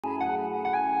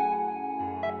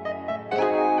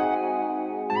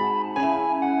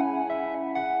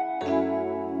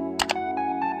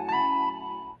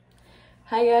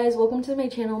Hi guys, welcome to my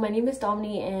channel. My name is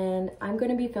Dominee and I'm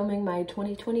going to be filming my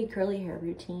 2020 curly hair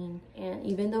routine. And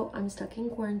even though I'm stuck in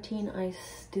quarantine, I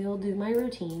still do my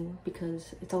routine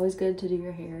because it's always good to do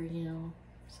your hair, you know,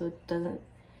 so it doesn't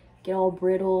get all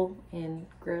brittle and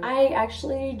gross. I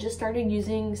actually just started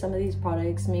using some of these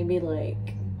products maybe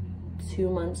like 2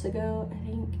 months ago, I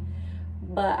think.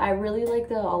 But I really like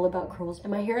the All About Curls.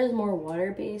 And my hair is more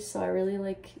water-based, so I really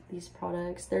like these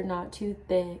products. They're not too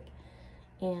thick.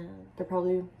 And they're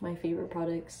probably my favorite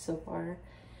products so far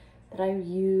that I've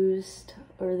used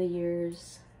over the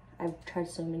years. I've tried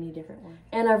so many different ones.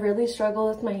 And I've really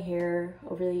struggled with my hair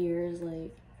over the years.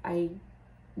 Like, I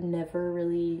never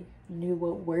really knew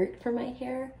what worked for my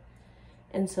hair.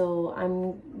 And so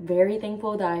I'm very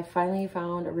thankful that I finally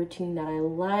found a routine that I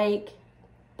like,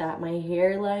 that my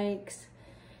hair likes,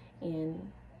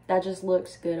 and that just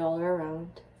looks good all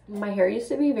around. My hair used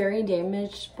to be very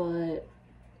damaged, but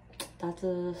that's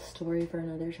a story for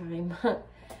another time.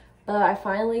 But I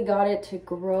finally got it to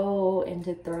grow and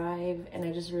to thrive, and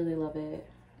I just really love it.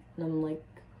 And I'm like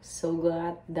so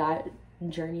glad that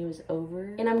journey was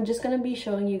over. And I'm just gonna be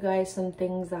showing you guys some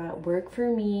things that work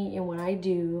for me and what I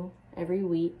do every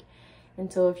week.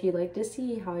 And so if you'd like to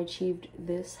see how I achieved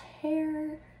this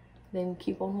hair, then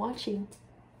keep on watching.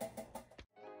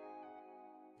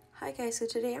 Hi guys, so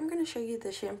today I'm going to show you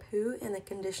the shampoo and the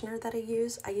conditioner that I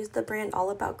use. I use the brand All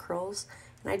About Curls,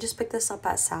 and I just picked this up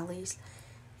at Sally's.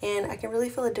 And I can really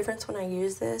feel a difference when I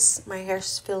use this. My hair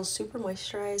feels super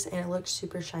moisturized and it looks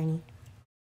super shiny.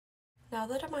 Now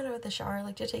that I'm out of the shower, I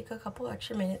like to take a couple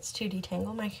extra minutes to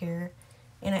detangle my hair.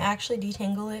 And I actually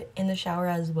detangle it in the shower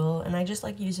as well. And I just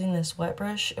like using this wet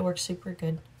brush. It works super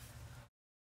good.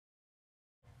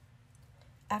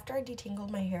 After I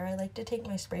detangle my hair, I like to take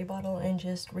my spray bottle and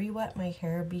just re-wet my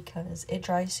hair because it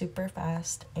dries super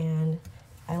fast, and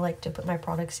I like to put my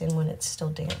products in when it's still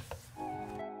damp.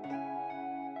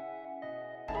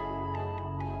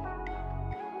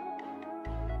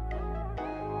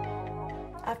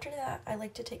 After that, I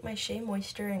like to take my Shea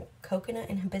Moisture and Coconut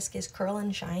and Hibiscus Curl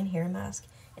and Shine hair mask,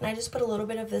 and I just put a little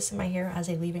bit of this in my hair as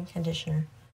a leave-in conditioner.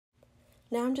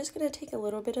 Now I'm just going to take a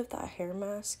little bit of that hair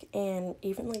mask and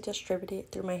evenly distribute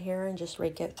it through my hair and just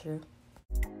rake it through.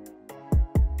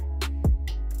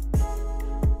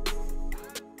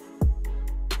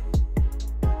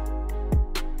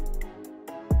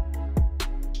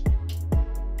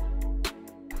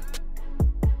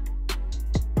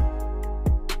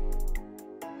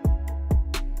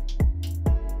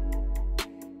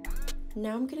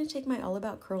 Now I'm going to take my All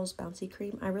About Curls Bouncy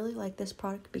Cream. I really like this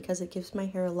product because it gives my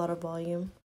hair a lot of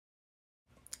volume.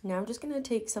 Now I'm just going to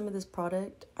take some of this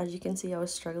product. As you can see, I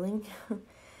was struggling.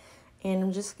 And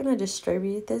I'm just going to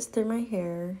distribute this through my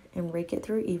hair and rake it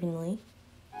through evenly.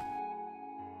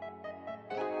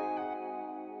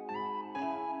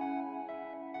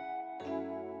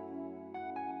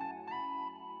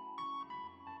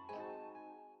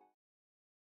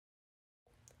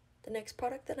 The next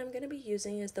product that I'm going to be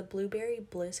using is the Blueberry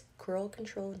Bliss Curl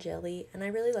Control Jelly, and I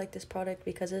really like this product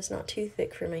because it's not too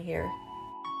thick for my hair.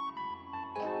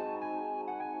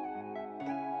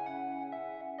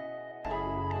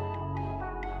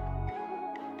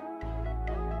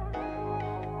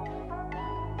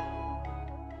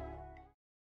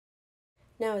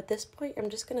 Now at this point, I'm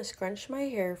just going to scrunch my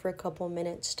hair for a couple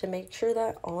minutes to make sure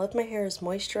that all of my hair is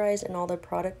moisturized and all the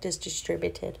product is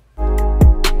distributed.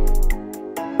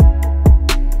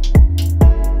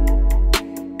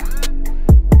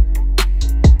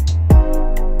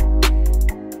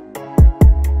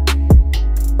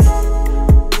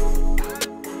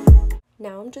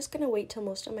 Now I'm just going to wait till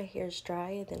most of my hair is dry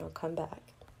and then I'll come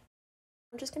back.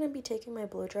 I'm just going to be taking my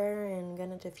blow dryer and going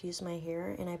to diffuse my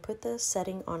hair, and I put the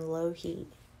setting on low heat.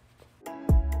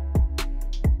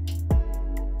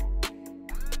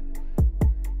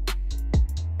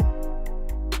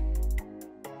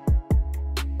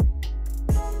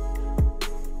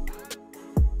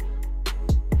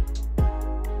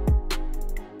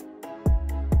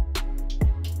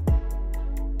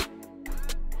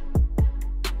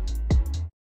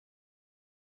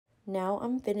 Now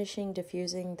I'm finishing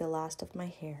diffusing the last of my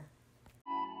hair.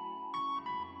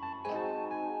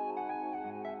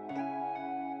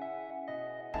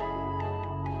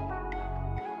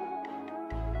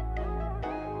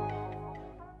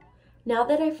 Now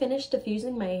that I finished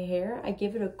diffusing my hair, I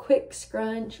give it a quick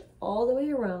scrunch all the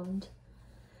way around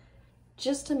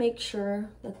just to make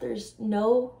sure that there's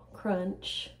no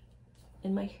crunch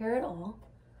in my hair at all.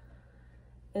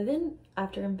 And then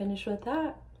after I'm finished with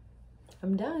that,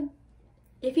 I'm done.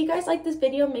 If you guys like this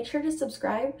video, make sure to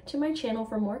subscribe to my channel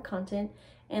for more content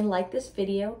and like this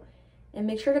video. And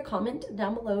make sure to comment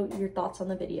down below your thoughts on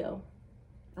the video.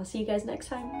 I'll see you guys next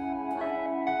time.